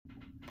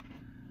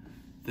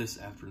This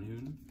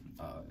afternoon,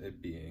 it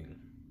being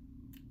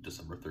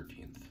December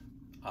 13th,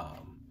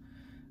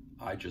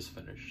 I just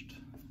finished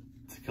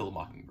To Kill a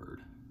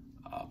Mockingbird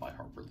by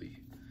Harper Lee.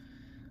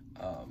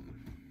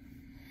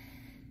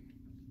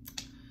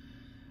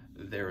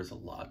 There is a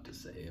lot to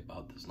say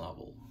about this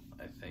novel,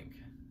 I think,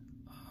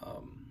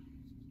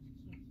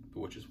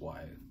 which is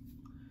why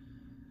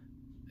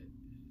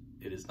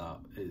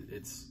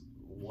it's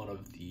one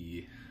of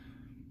the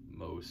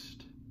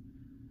most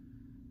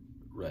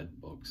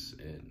read books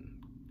in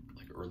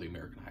like early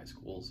American high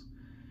schools,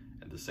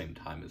 and at the same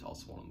time is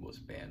also one of the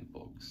most banned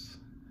books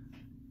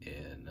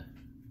in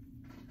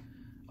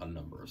a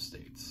number of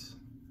states.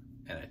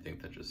 And I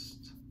think that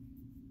just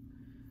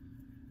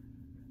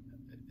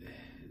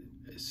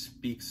it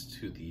speaks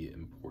to the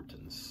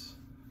importance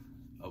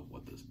of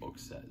what this book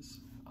says.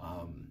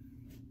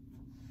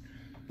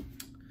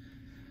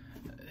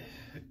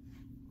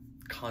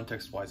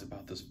 Context-wise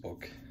about this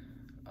book,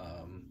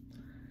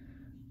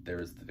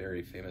 there's the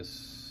very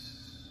famous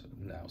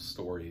now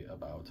story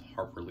about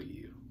Harper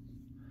Lee,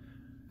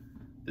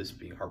 this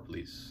being Harper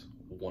Lee's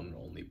one and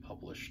only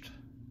published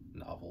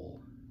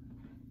novel,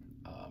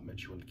 and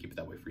she wanted to keep it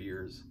that way for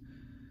years,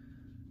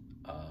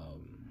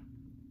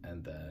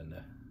 and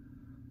then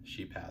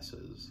she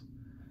passes.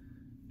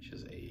 She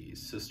has a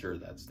sister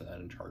that's not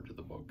in charge of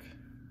the book,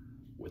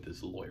 with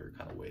this lawyer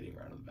kind of waiting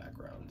around in the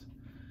background.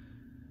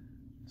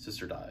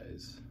 Sister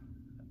dies,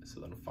 so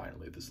then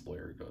finally this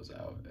lawyer goes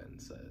out and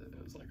says,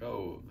 it was like,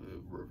 oh,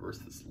 reverse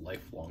this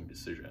lifelong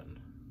decision,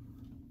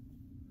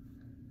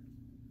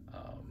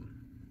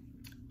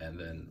 and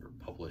then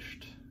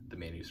published the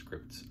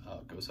manuscript,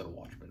 Ghost at a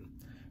Watchman,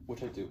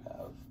 which I do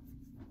have.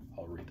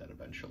 I'll read that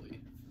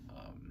eventually.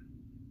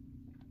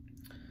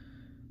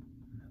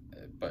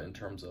 But in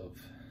terms of,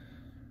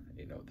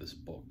 you know, this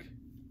book,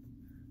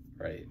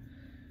 right,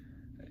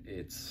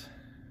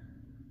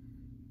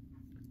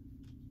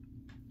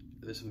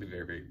 there's something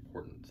very, very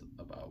important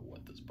about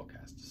what this book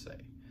has to say.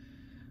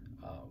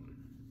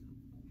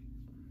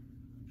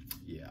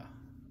 Yeah,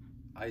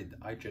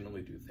 I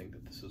genuinely do think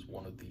that this is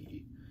one of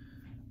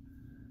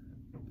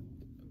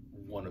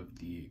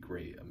the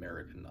great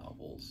American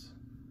novels,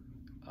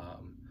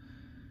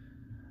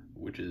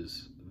 which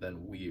is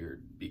then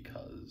weird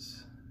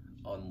because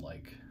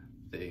unlike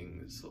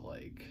things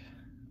like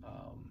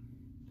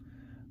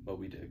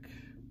Moby Dick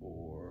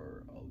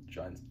or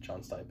John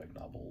Steinbeck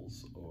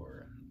novels,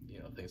 or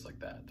things like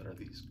that are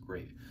these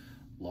great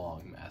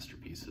long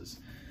masterpieces,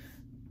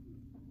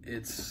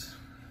 it's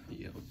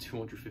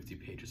 250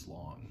 pages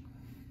long,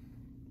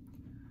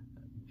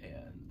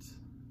 and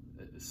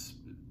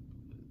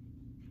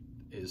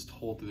is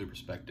told through the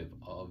perspective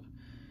of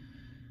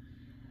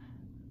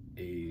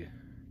a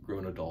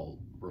grown adult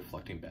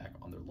reflecting back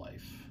on their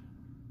life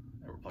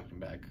and reflecting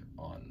back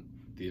on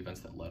the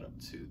events that led up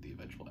to the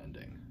eventual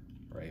ending,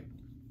 right?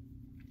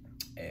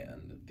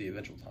 And the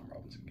eventual Tom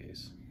Robinson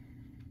case.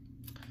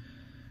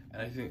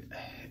 And I think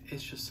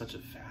it's just such a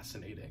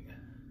fascinating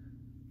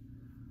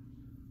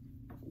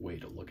way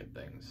to look at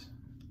things.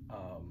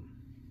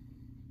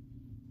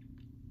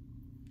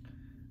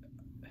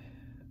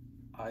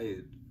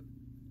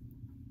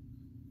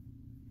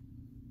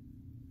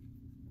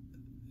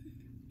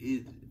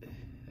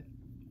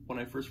 When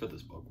I first read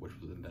this book, which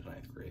was in the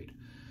 9th grade,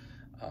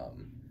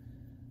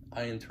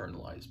 I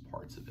internalized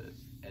parts of it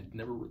and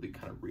never really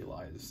kind of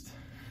realized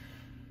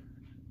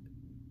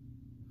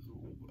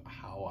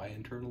how I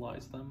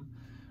internalized them,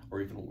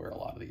 or even where a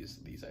lot of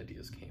these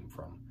ideas came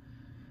from,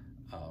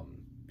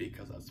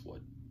 because that's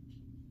what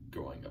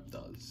growing up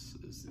does,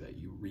 is that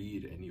you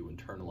read and you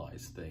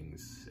internalize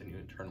things and you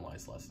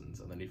internalize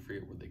lessons, and then you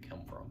forget where they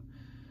come from.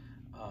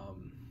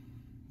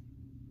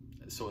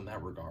 So in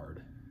that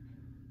regard,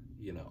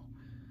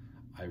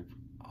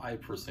 I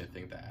personally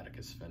think that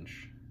Atticus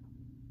Finch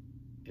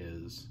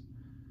is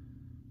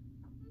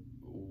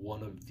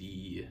one of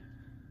the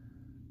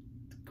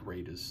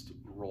greatest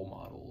role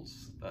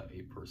models that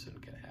a person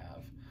can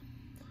have.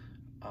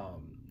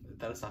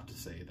 That is not to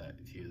say that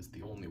he is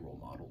the only role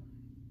model,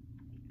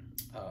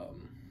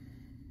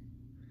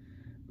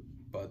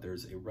 but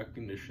there's a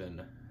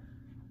recognition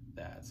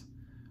that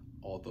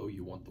although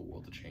you want the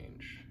world to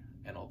change,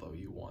 and although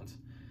you want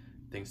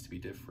things to be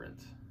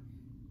different,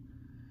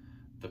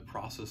 the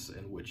process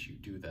in which you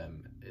do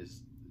them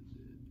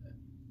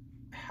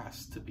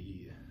has to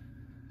be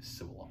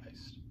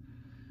civilized,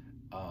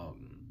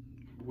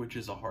 which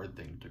is a hard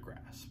thing to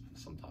grasp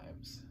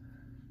sometimes,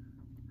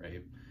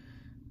 right?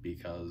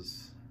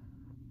 Because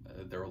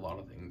there are a lot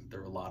of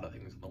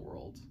things in the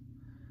world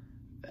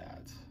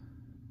that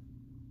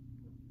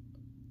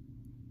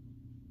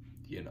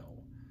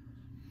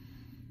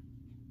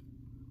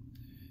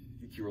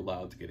you're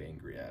allowed to get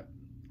angry at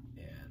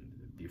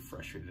and be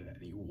frustrated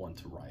at, and you want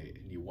to riot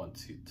and you want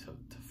to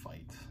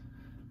fight.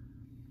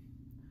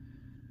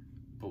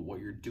 But what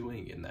you're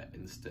doing in that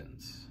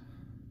instance,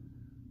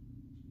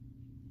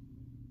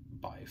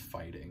 by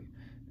fighting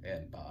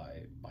and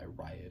by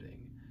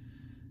rioting,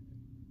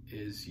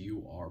 is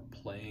you are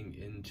playing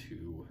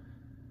into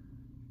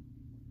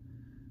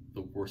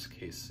the worst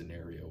case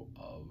scenario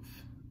of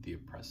the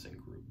oppressing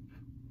group,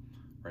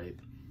 right?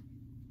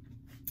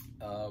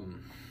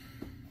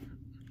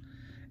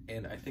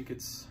 And I think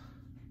it's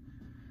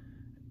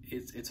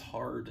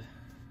hard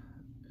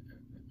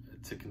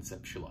to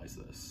conceptualize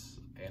this,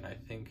 and I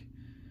think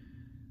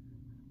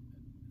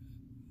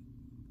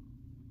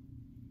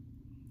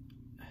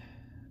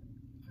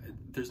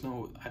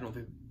I don't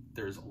think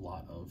there's a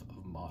lot of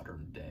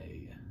modern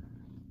day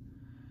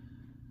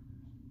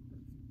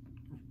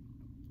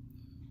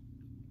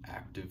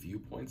active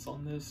viewpoints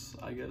on this,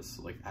 I guess,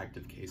 like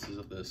active cases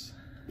of this.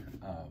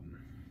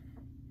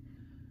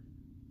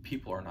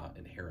 People are not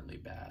inherently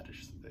bad, it's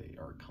just they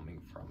are coming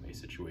from a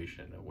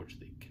situation in which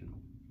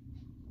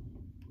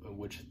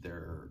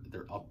their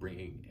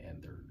upbringing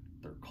and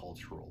their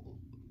cultural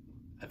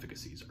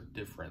efficacies are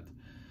different.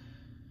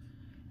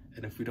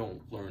 And if we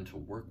don't learn to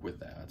work with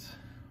that,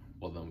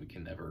 well, then we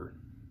can never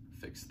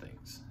fix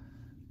things.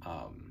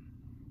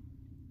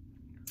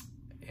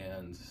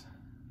 And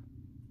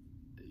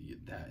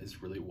that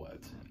is really what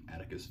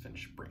Atticus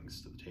Finch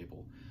brings to the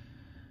table.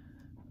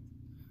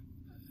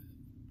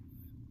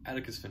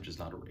 Atticus Finch is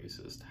not a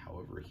racist,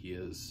 however, he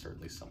is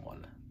certainly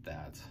someone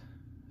that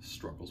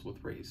struggles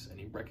with race, and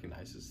he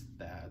recognizes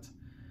that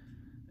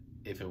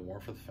if it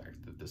weren't for the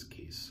fact that this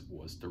case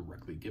was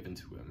directly given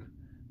to him,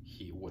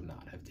 he would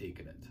not have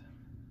taken it.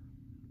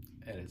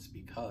 And it's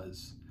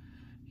because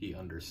he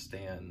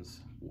understands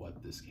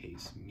what this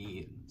case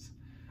means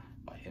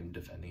by him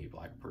defending a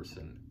black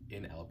person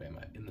in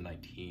Alabama in the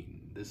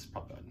this is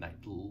probably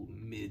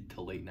mid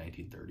to late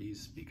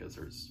 1930s, because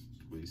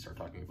we start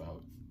talking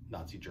about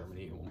Nazi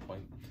Germany at one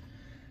point.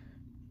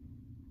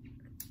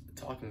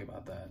 Talking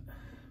about that,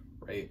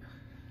 right?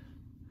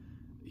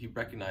 He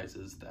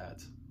recognizes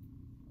that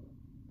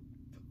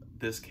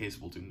this case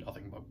will do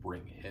nothing but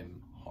bring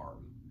him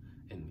harm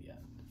in the end.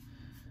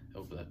 It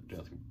will do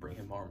nothing but bring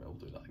him harm, it will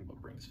do nothing but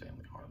bring his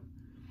family harm.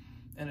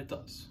 And it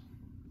does.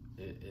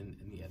 In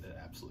the end, it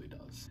absolutely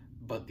does.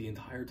 But the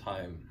entire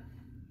time,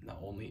 not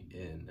only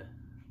in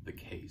the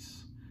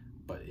case,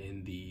 but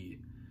in the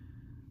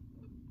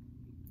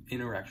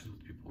interactions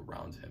with people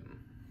around him,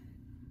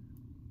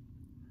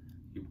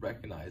 he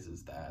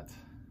recognizes that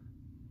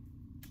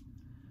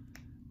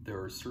there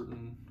are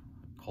certain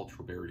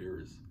cultural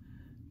barriers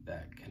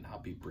that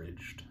cannot be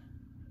bridged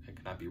and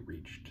cannot be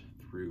reached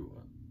through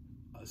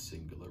a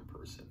singular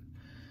person.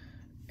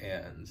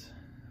 And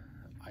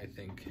I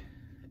think,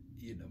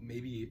 you know,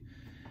 maybe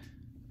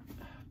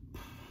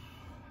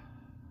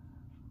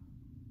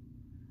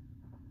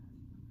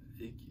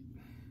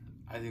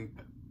I think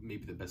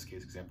maybe the best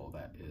case example of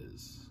that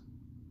is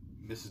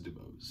Mrs.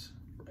 DuBose,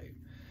 right?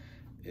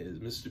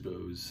 Mrs.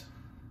 DuBose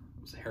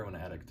was a heroin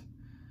addict,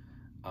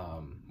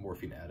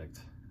 morphine addict,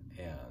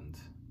 and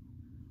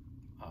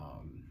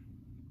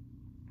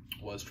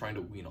was trying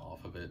to wean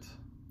off of it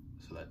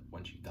so that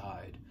when she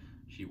died,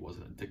 she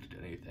wasn't addicted to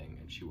anything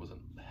and she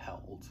wasn't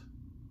held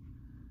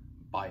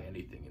by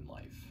anything in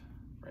life,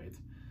 right?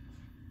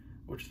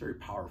 Which is a very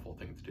powerful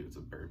thing to do. It's a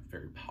very,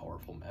 very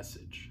powerful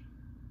message.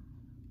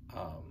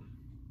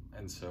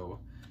 And so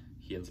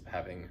he ends up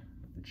having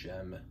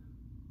Jem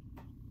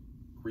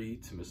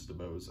read to Mrs.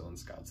 DuBose, and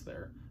Scott's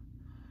there.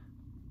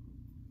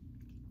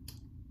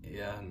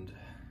 And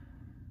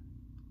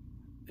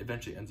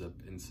eventually ends up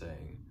in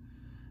saying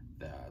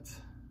that,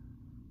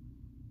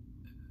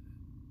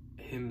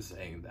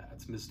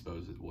 Mrs.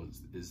 DuBose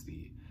is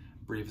the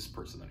bravest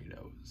person that he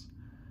knows.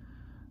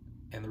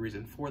 And the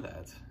reason for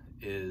that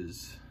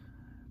is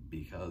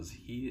because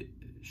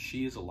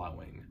she is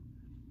allowing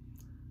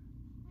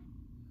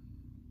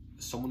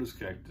someone who's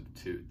connected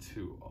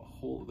to a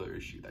whole other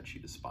issue that she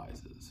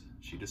despises.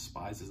 She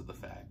despises the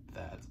fact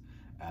that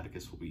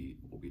Atticus will be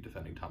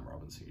defending Tom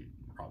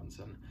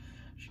Robinson.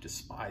 She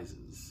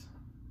despises,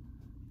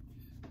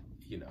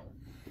 you know,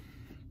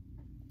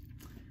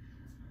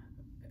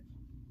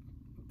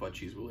 but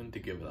she's willing to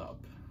give it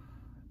up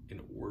in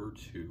order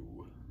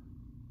to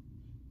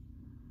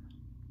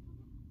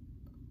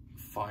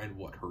find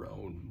what her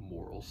own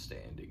moral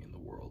standing in the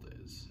world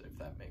is, if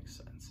that makes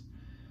sense.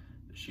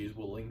 She's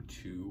willing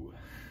to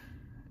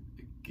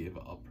give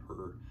up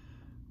her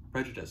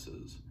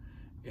prejudices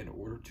in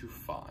order to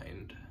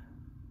find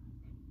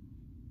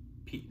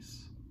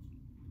peace.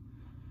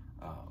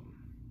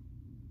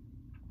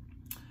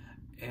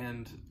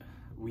 And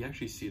we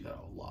actually see that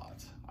a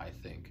lot, I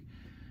think.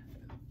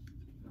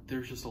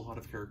 There's just a lot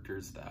of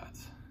characters that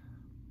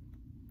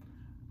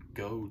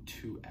go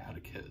to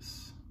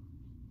Atticus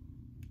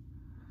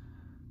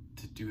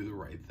to do the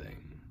right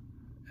thing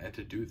and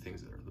to do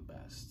things that are the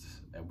best.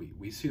 And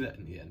we see that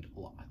in the end a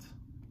lot.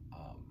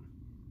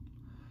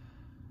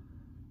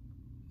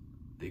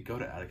 They go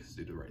to Atticus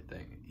to do the right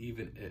thing,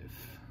 even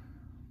if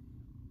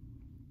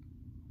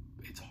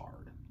it's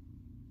hard.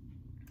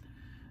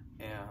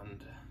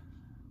 And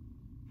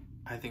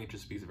I think it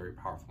just speaks a very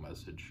powerful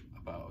message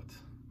about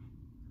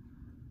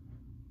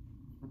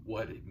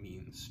what it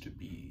means to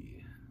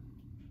be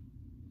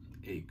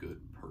a good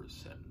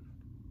person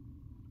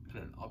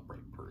and an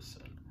upright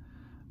person.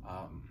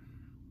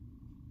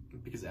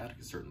 because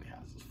Atticus certainly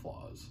has his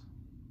flaws,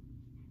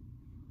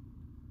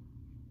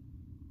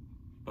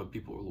 but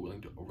people are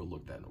willing to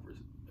overlook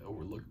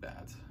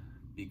that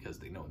because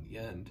they know in the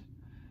end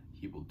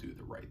he will do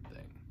the right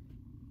thing.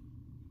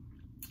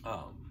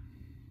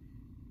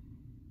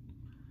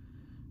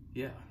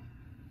 Yeah.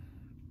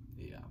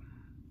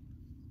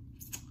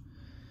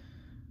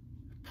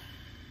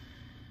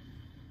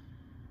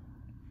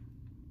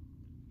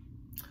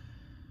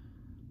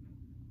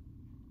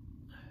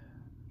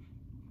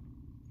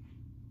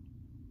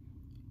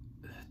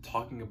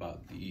 Talking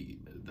about the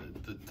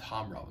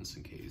Tom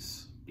Robinson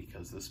case,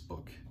 because this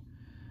book,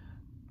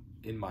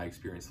 in my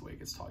experience, the way it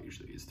gets taught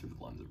usually is through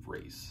the lens of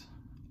race,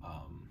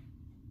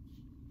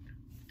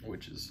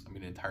 which is, I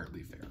mean,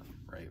 entirely fair,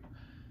 right?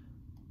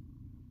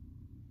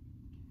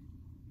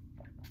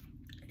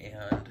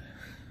 And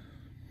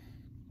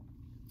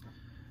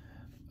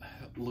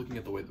looking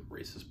at the way that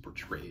race is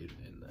portrayed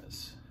in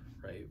this,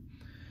 right?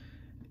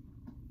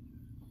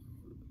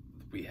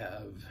 We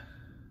have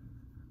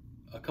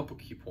a couple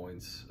key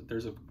points.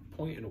 There's a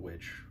point in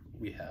which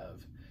we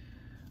have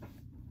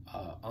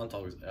Aunt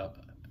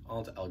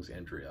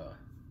Alexandria,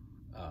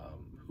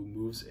 who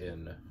moves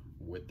in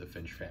with the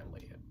Finch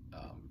family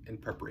in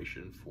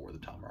preparation for the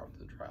Tom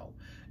Robinson trial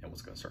and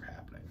what's going to start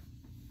happening.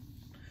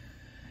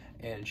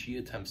 And she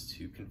attempts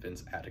to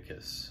convince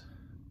Atticus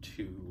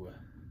to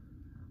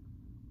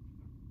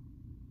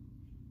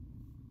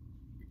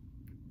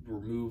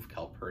remove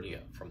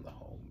Calpurnia from the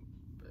home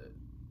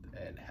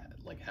and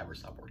have her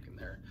stop working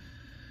there.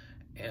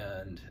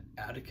 And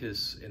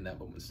Atticus in that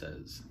moment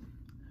says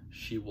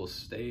she will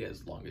stay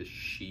as long as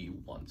she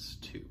wants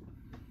to,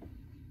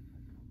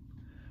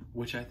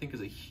 which I think is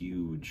a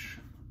huge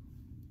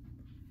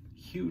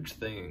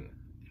thing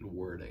in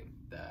wording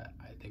that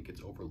I think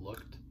it's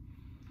overlooked,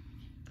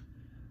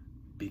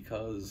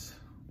 because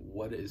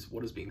what is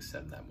being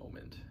said in that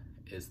moment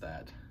is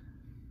that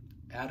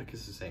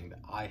Atticus is saying that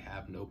I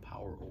have no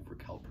power over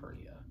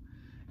Calpurnia.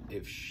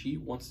 If she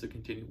wants to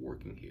continue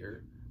working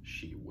here,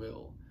 she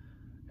will,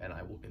 and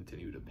I will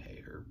continue to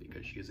pay her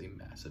because she is a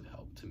massive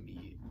help to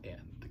me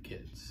and the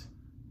kids.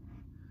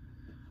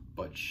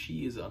 But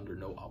she is under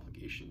no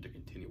obligation to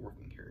continue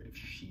working here if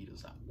she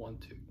does not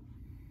want to.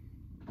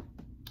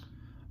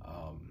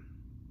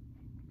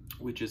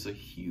 Which is a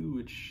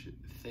huge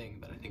thing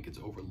that I think is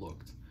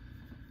overlooked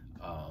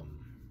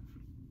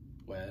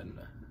when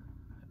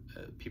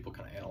people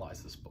kind of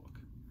analyze this book,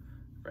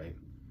 right?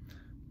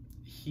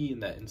 He, in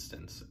that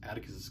instance,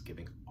 Atticus is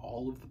giving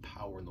all of the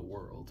power in the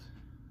world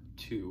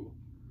to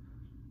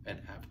an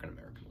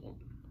African-American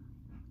woman,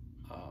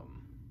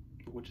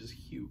 which is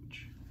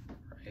huge,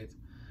 right?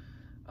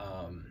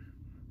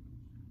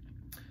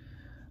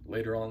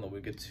 Later on,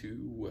 we get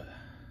to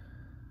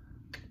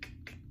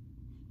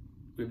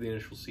we have the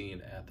initial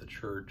scene at the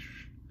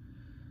church,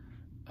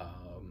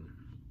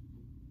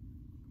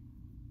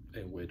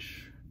 in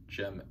which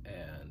Jem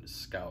and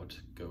Scout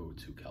go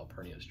to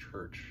Calpurnia's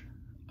church.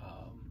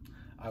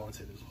 I wouldn't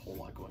say there's a whole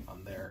lot going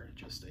on there,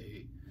 just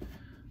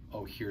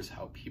oh, here's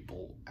how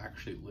people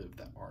actually live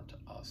that aren't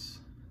us.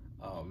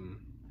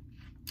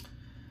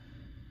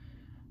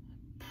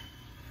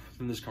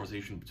 Then there's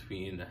conversation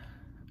between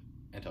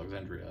Aunt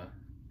Alexandria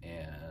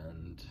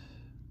and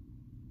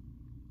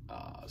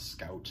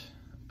Scout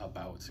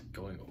about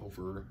going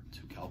over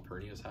to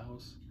Calpurnia's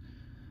house,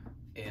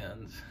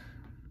 and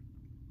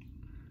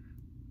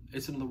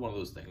it's another one of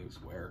those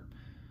things where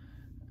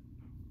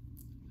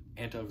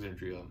Aunt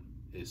Alexandria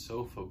is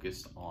so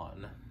focused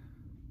on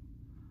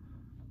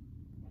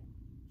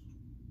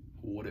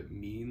what it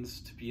means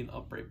to be an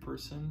upright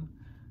person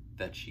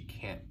that she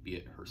can't be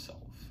it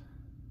herself.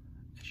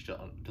 She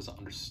doesn't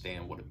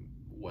understand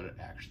what it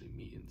actually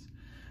means.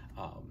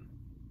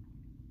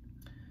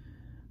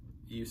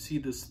 You see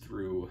this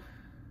through,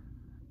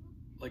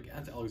 like,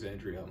 Aunt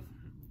Alexandria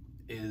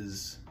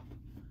is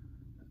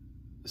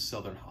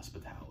Southern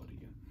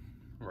hospitality,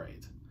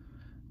 right?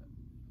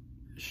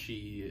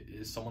 She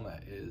is someone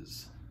that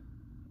is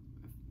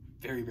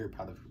very, very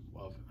proud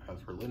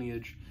of her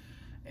lineage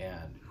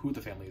and who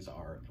the families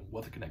are and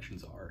what the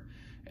connections are,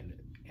 and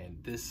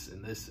this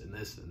and this and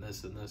this and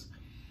this and this,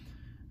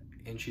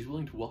 and she's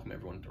willing to welcome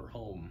everyone to her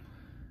home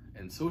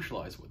and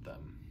socialize with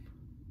them,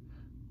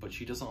 but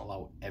she doesn't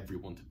allow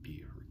everyone to be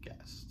her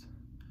guest.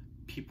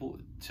 People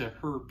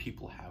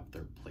have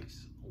their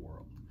place in the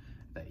world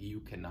that you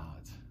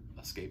cannot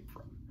escape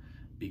from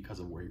because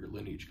of where your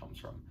lineage comes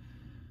from,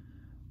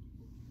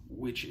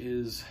 which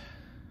is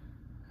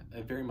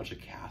very much a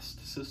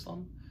caste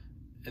system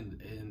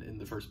in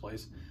the first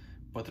place.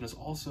 But then it's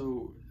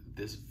also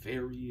this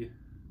very,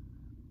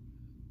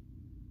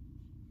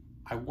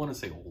 I want to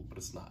say old, but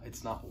it's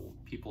not old.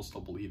 People still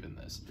believe in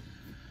this,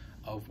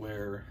 of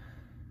where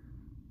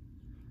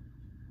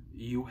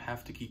you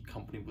have to keep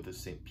company with the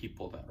same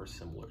people that are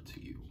similar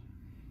to you.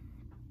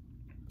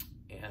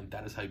 And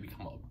that is how you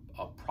become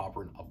a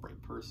proper and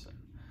upright person.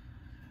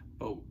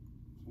 But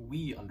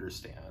we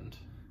understand,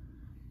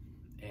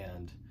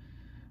 and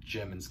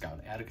Jem and Scout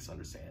and Atticus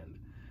understand,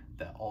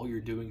 that all you're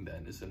doing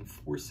then is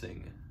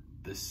enforcing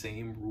the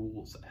same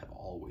rules that have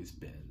always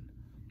been,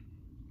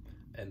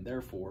 and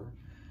therefore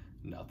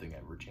nothing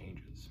ever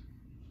changes.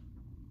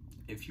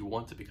 If you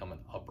want to become an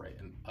upright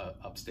and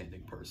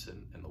upstanding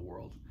person in the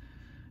world,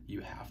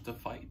 you have to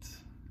fight,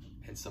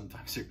 and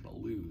sometimes you're gonna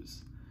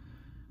lose,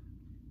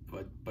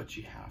 but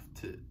you have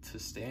to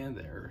stand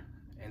there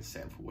and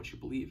stand for what you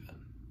believe in.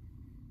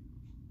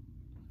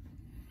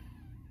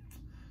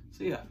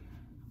 So yeah.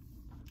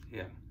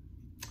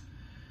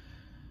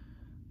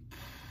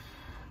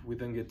 We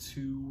then get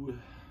to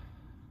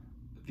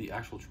the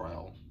actual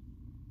trial.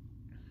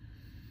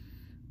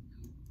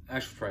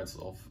 Actual trial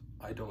itself,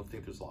 I don't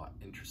think there's a lot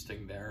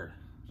interesting there.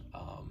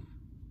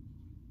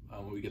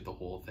 We get the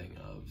whole thing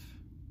of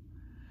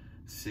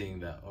seeing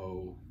that,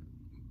 oh,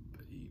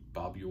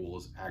 Bob Ewell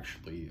is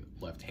actually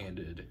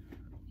left-handed,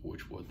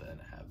 which would then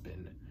have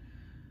been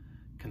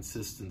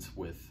consistent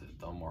with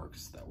the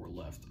marks that were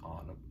left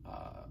on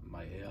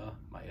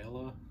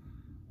Maela.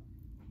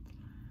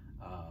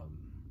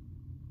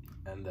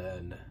 And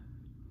then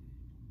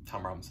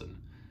Tom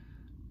Robinson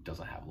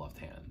doesn't have left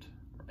hand,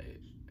 right?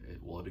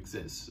 It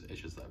exists, it's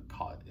just that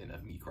caught in a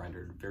meat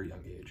grinder at a very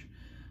young age,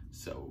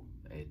 so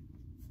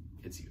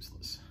it's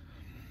useless.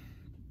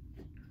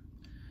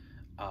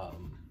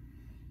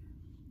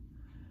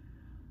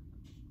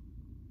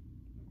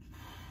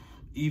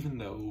 Even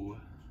though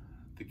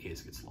the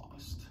case gets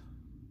lost,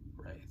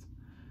 right?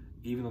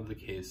 Even though the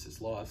case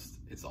is lost,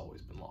 it's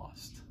always been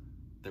lost.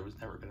 There was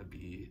never going to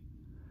be,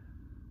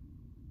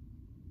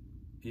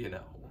 you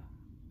know,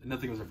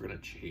 nothing was ever going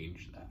to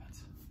change that.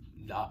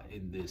 Not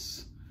in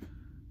this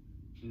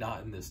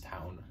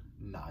town,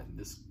 not in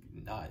this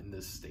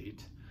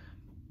state,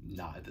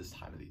 not at this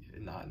time,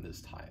 not in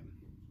this time,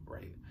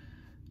 right?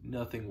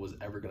 Nothing was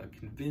ever going to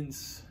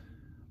convince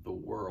the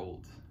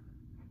world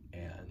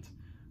and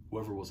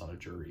whoever was on a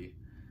jury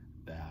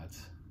that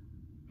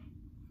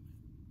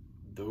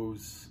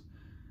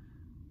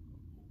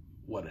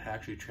what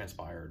actually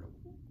transpired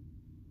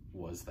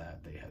was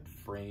that they had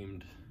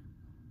framed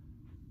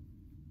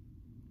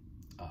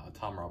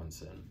Tom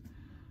Robinson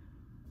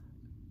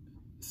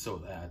so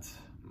that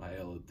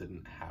Maela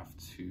didn't have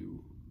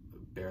to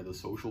bear the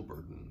social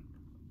burden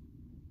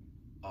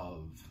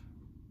of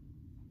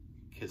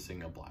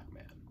kissing a black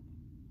man,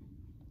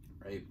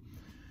 right?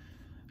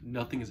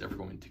 Nothing is ever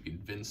going to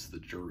convince the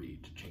jury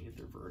to change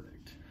their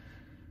verdict.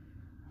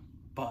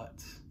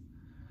 But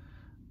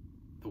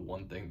the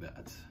one thing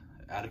that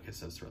Atticus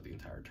says throughout the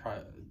entire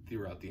trial,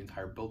 throughout the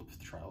entire build-up of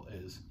the trial,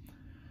 is,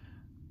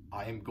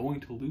 I am going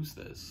to lose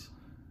this,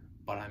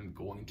 but I'm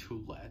going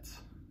to let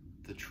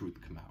the truth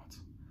come out.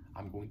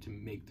 I'm going to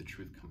make the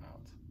truth come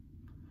out.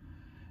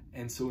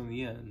 And so in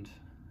the end,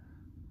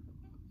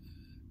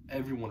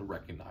 everyone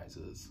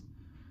recognizes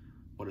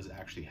what has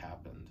actually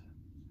happened,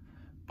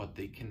 but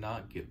they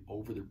cannot get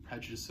over their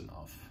prejudice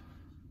enough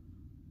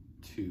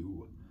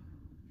to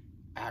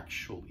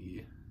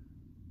actually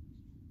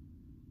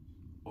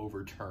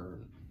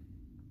overturn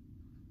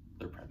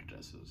their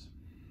prejudices.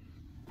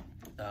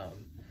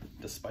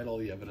 Despite all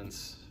the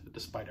evidence,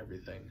 despite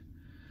everything,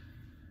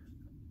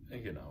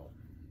 you know,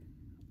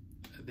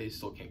 they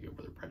still can't get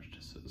over their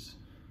prejudices.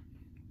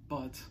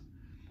 But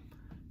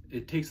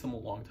it takes them a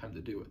long time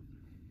to do it,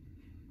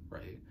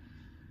 right?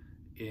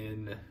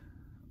 In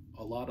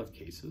a lot of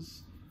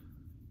cases,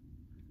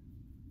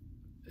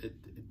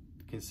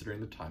 considering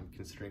the time,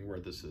 considering where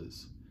this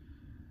is,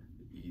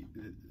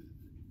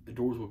 the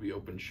doors will be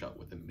opened shut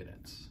within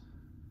minutes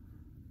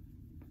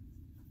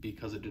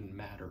because it didn't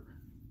matter,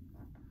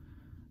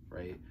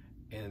 right?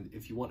 And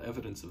if you want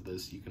evidence of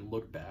this, you can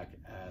look back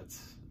at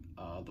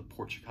the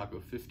Port Chicago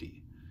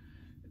 50,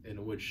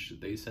 in which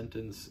they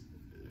sentenced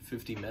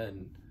 50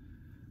 men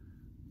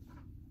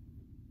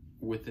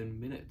within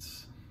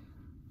minutes,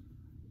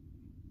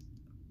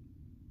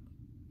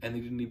 and they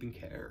didn't even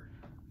care,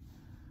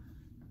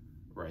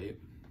 right?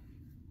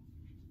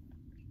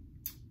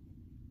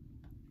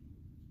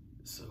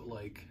 So,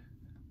 like,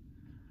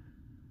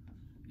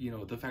 you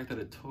know, the fact that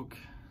it took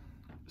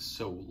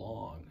so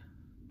long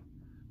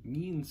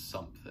means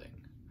something.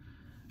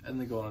 And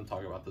they go on and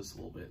talk about this a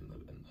little bit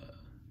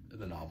in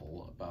the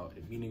novel, about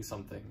it meaning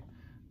something.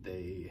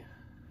 They,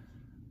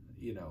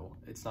 you know,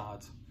 it's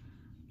not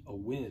a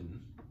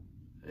win.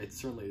 It's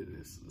certainly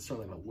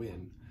not a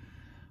win,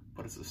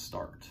 but it's a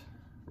start,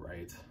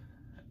 right?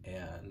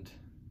 And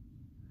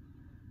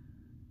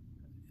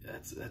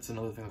that's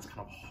another thing that's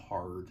kind of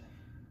hard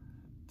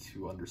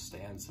to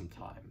understand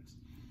sometimes,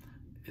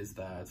 is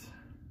that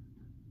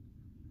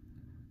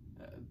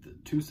the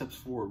 2 steps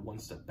forward, 1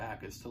 step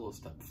back is still a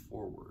step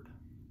forward.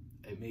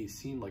 It may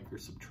seem like you're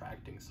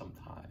subtracting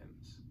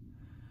sometimes,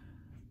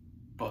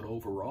 but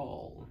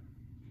overall,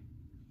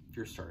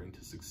 you're starting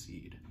to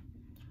succeed.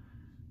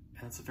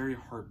 And it's a very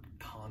hard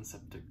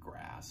concept to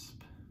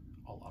grasp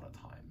a lot of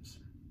times.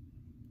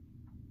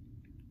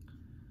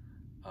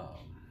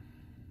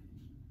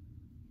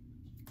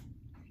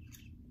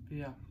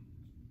 Yeah.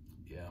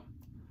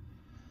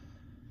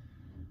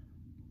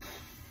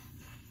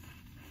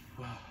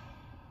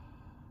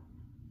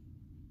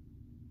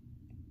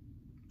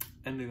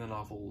 Ending the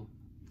novel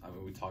I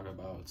mean, we talk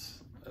about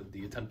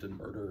the attempted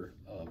murder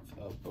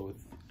of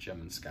both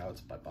Jem and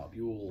Scout by Bob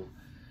Ewell.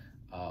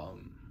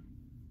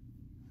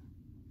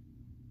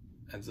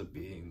 Ends up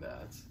being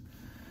that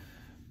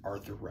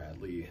Arthur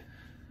Radley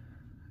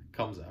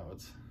comes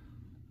out,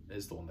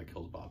 is the one that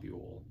kills Bob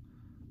Ewell,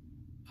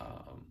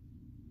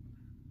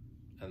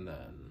 and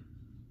then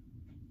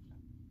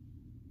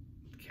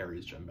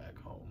carries Jem back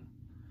home.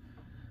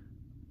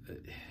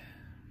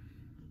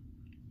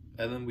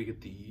 And then we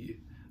get the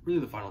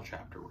final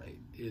chapter, right,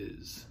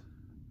 is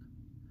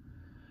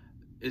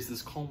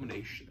this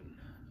culmination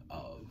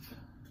of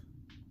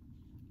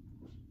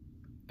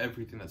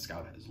everything that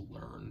Scout has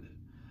learned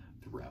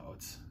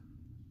throughout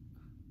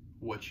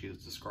what she has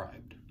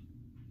described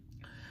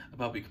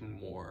about becoming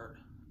more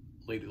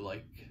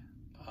ladylike,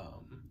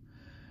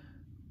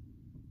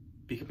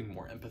 becoming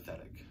more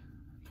empathetic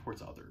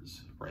towards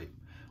others, right?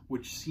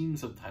 Which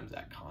seems sometimes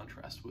at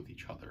contrast with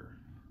each other,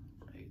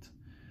 right?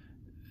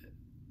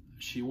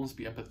 She wants to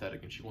be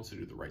empathetic and she wants to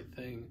do the right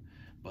thing,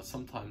 but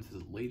sometimes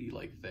this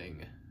ladylike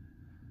thing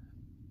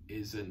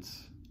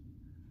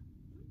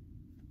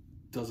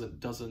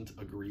doesn't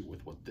agree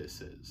with what this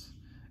is.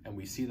 And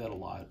we see that a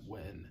lot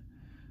when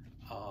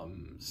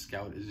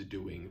Scout is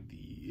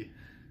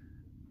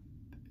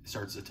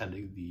starts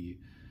attending the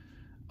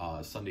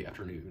Sunday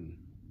afternoon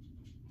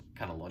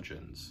kind of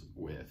luncheons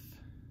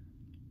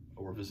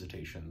or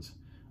visitations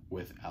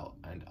with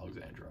and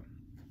Alexandra.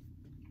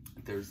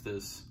 There's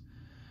this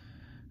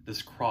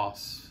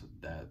cross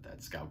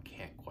that Scout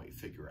can't quite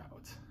figure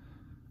out.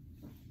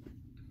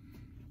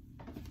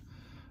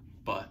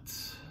 But,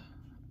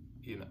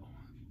 you know,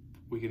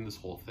 we get in this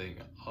whole thing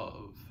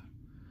of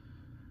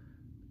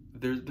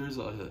there's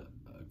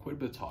quite a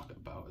bit of talk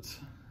about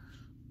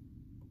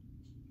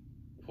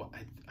what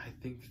I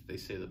think they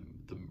say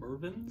the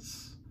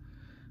Mervyns.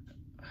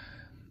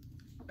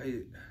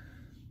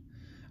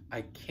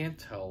 I can't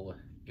tell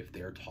if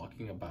they're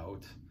talking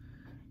about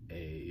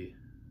a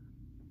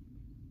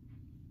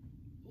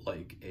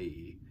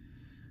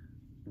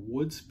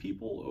woods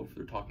people, or if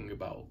they're talking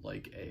about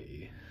like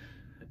a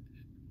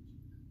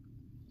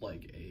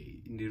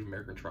Native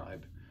American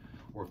tribe,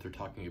 or if they're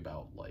talking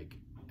about like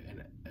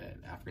an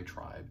African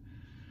tribe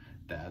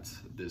that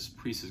this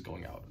priest is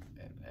going out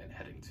and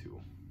heading to,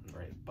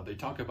 right? But they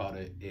talk about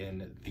it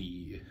in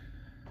the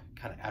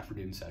kind of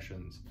afternoon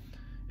sessions.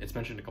 It's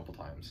mentioned a couple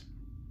times.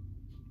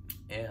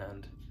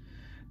 And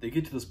they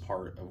get to this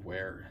part of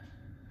where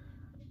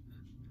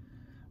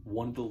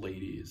one of the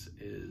ladies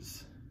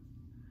is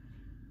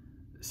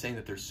saying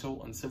that they're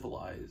so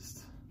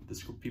uncivilized,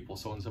 this group of people are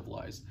so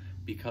uncivilized,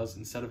 because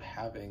instead of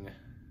having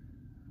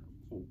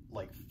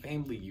like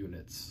family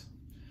units,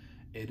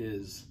 it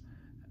is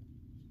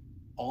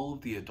all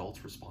of the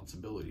adults'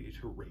 responsibility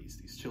to raise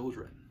these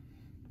children.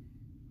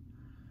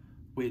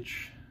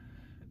 Which,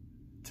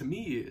 to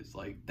me, is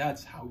like,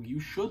 that's how you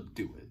should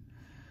do it.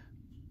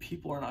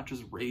 People are not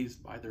just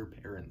raised by their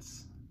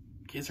parents.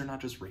 Kids are not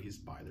just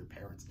raised by their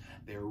parents.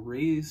 They're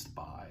raised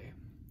by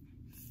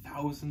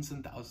thousands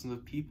and thousands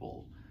of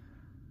people,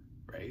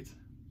 right?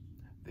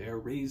 They're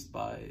raised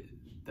by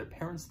their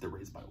parents, they're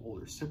raised by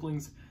older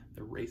siblings,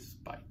 they're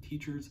raised by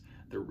teachers,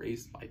 they're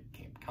raised by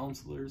camp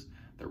counselors,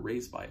 they're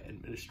raised by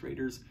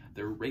administrators,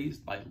 they're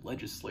raised by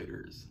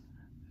legislators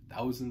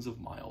thousands of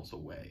miles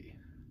away,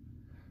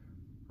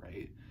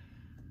 right?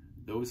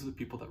 Those are the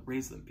people that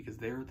raise them, because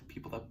they're the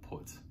people that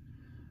put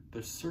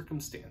the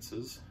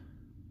circumstances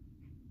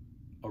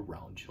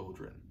around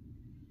children.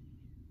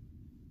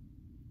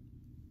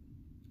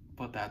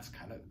 But that's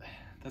kind of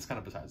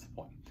besides the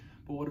point.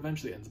 But what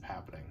eventually ends up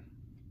happening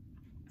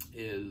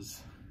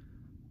is,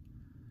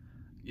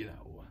 you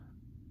know,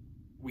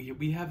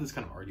 we have this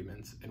kind of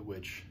argument in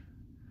which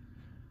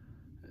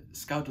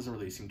Scout doesn't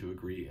really seem to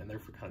agree, and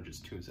therefore kind of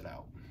just tunes it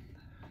out.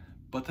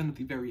 But then at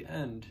the very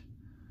end,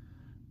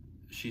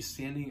 she's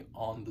standing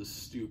on the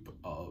stoop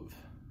of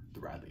the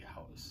Radley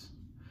house,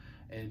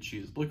 and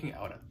she's looking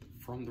out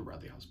from the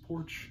Radley house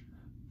porch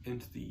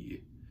into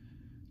the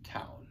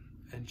town,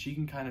 and she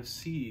can kind of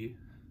see,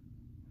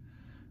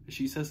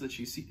 she says that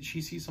she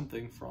sees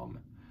something from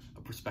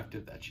a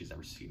perspective that she's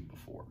never seen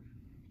before,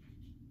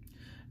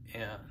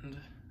 and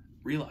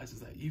realizes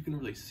that you can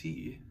really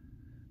see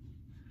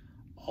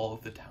all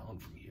of the town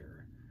from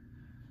here,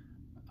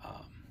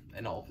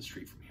 and all of the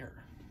street from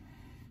here.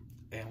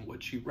 And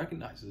what she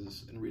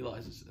recognizes and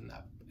realizes in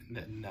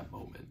that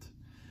moment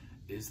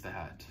is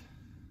that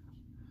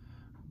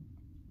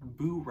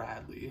Boo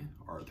Radley,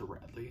 Arthur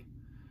Radley,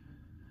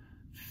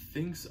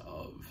 thinks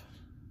of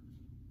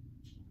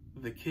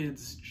the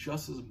kids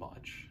just as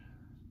much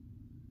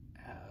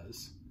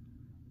as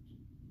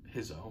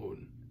his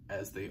own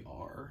as they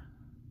are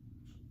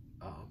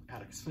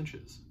Atticus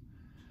Finch's,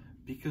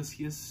 because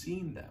he has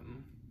seen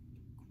them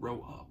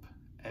grow up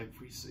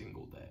every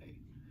single day,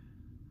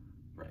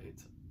 right?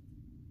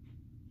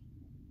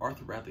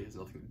 Arthur Radley has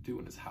nothing to do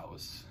in his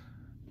house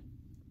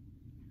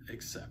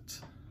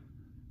except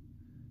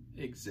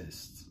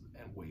exist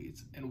and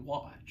wait and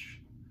watch,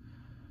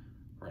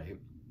 right?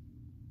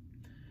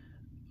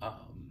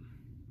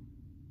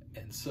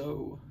 And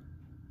so,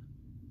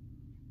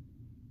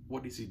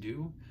 what does he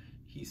do?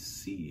 He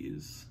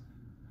sees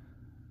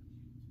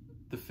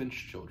the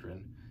Finch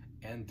children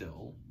and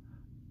Dill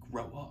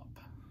grow up,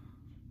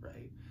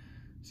 right?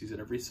 Sees it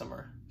every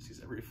summer,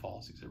 sees every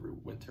fall, sees every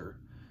winter.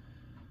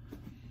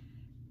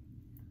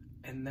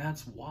 And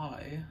that's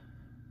why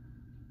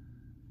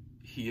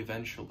he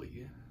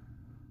eventually,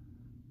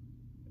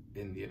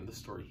 in the end of the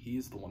story,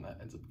 he's the one that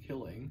ends up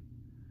killing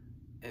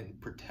and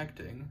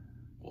protecting,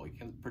 well, he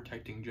ends up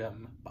protecting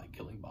Jem by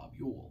killing Bob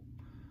Ewell.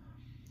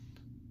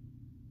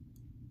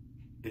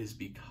 It is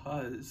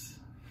because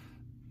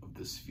of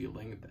this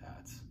feeling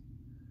that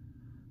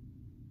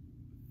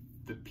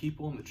the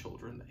people and the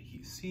children that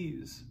he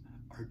sees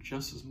are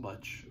just as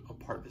much a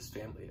part of his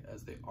family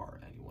as they are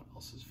anyone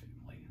else's family.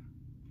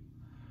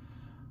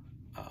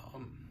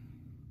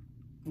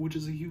 Which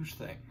is a huge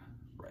thing,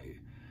 right?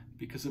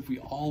 Because if we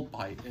all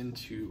buy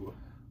into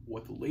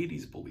what the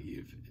ladies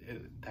believe,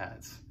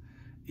 that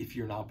if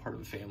you're not part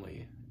of a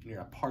family, and you're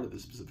not part of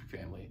this specific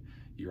family,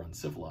 you're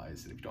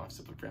uncivilized, and if you don't have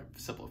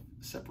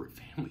separate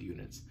family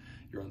units,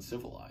 you're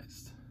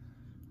uncivilized,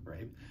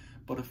 right?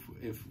 But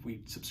if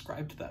we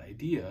subscribe to that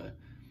idea,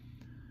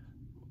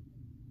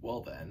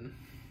 well then,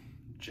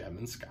 Jem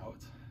and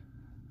Scout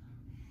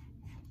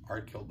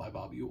are killed by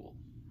Bob Ewell.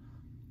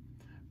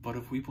 But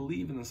if we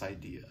believe in this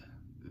idea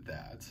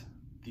that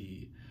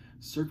the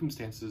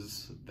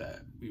circumstances that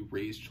we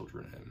raise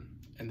children in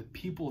and the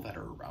people that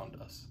are around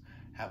us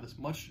have as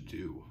much to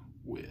do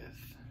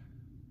with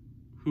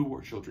who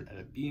our children end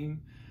up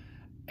being,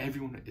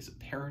 everyone is a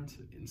parent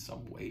in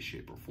some way,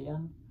 shape, or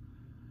form,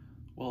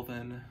 well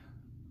then,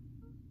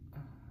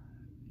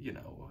 you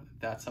know,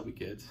 that's how we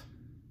get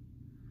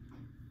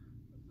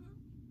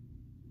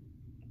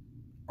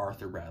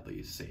Arthur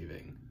Bradley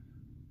saving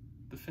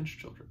the Finch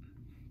children.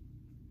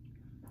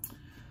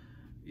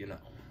 You know,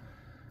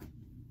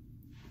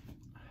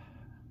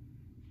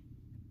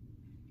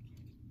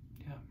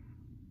 yeah.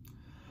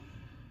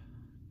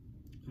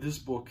 This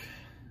book,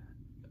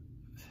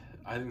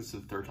 I think it's the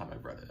third time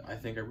I've read it. I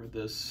think I read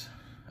this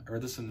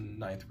in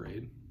 9th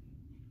grade.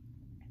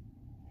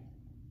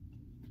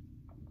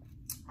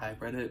 I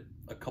read it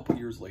a couple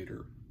years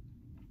later.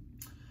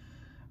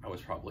 I was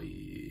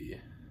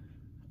probably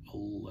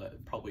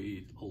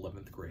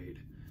 11th grade,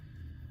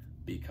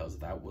 because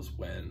that was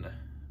when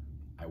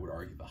I would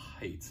argue the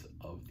height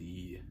of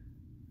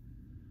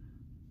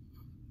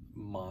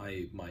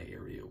my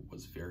area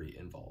was very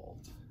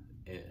involved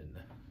in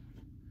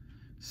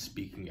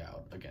speaking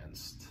out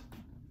against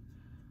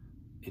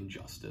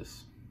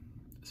injustice.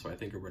 So I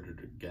think I read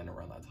it again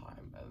around that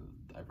time, and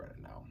I've read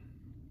it now.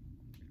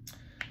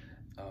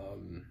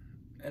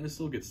 And it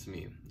still gets to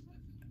me,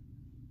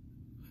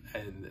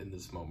 and in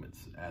this moment,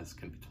 as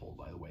can be told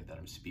by the way that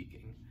I'm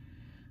speaking,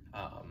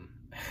 and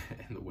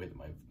the way that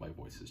my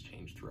voice has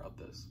changed throughout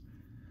this.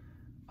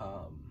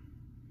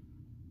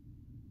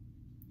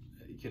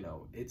 You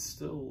know, it's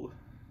still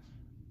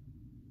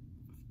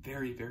a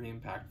very, very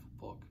impactful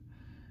book,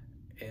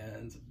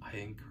 and I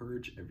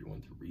encourage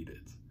everyone to read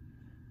it.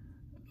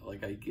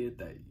 Like, I get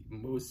that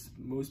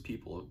most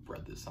people have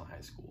read this in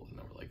high school and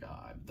they were like,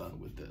 ah, I'm done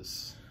with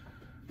this.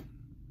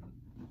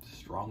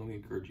 Strongly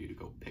encourage you to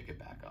go pick it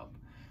back up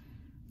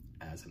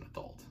as an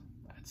adult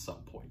at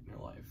some point in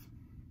your life.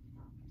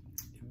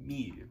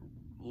 Me,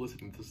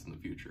 listening to this in the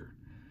future,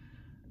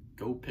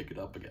 go pick it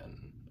up again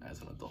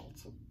as an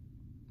adult.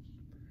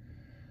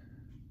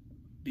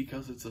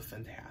 Because it's a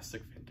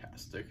fantastic,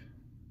 fantastic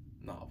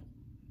novel.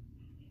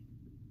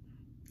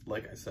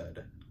 Like I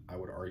said, I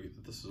would argue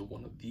that this is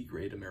one of the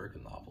great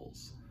American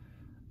novels.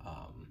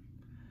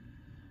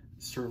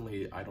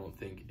 Certainly, I don't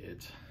think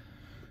it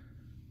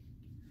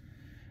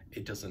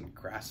doesn't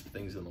grasp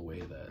things in the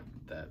way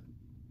that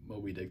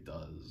Moby Dick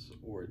does,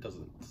 or it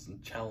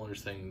doesn't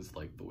challenge things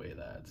like the way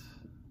that,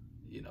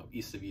 you know,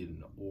 East of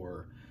Eden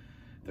or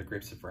The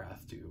Grapes of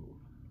Wrath do,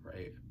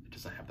 right? It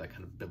doesn't have that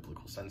kind of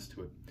biblical sense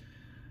to it,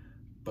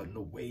 but in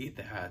a way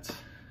that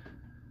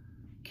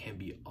can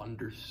be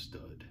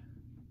understood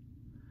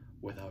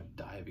without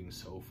diving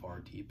so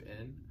far deep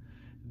in.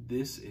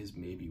 This is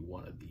maybe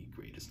one of the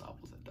greatest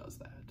novels that does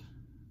that.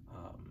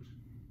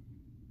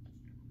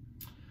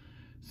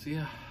 So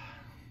yeah,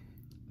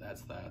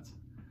 that's that.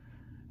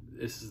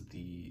 This is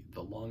the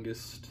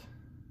longest,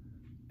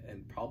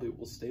 and probably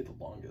will stay the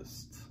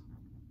longest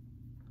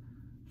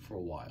for a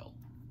while,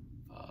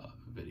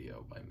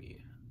 video by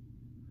me,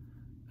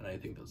 and I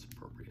think that's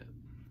appropriate.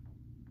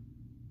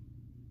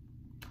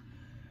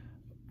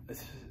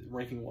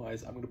 Ranking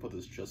wise, I'm gonna put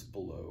this just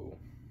below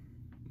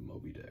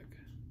Moby Dick.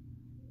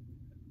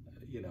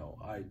 You know,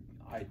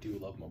 I do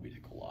love Moby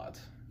Dick a lot,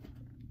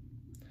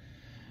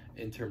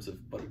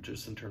 but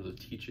just in terms of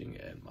teaching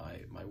and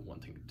my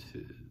wanting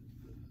to,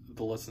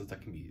 the lessons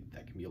that can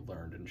be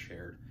learned and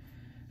shared.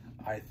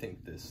 I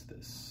think this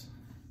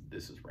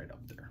is right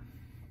up there.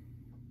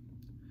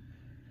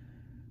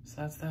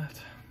 So that's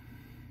that.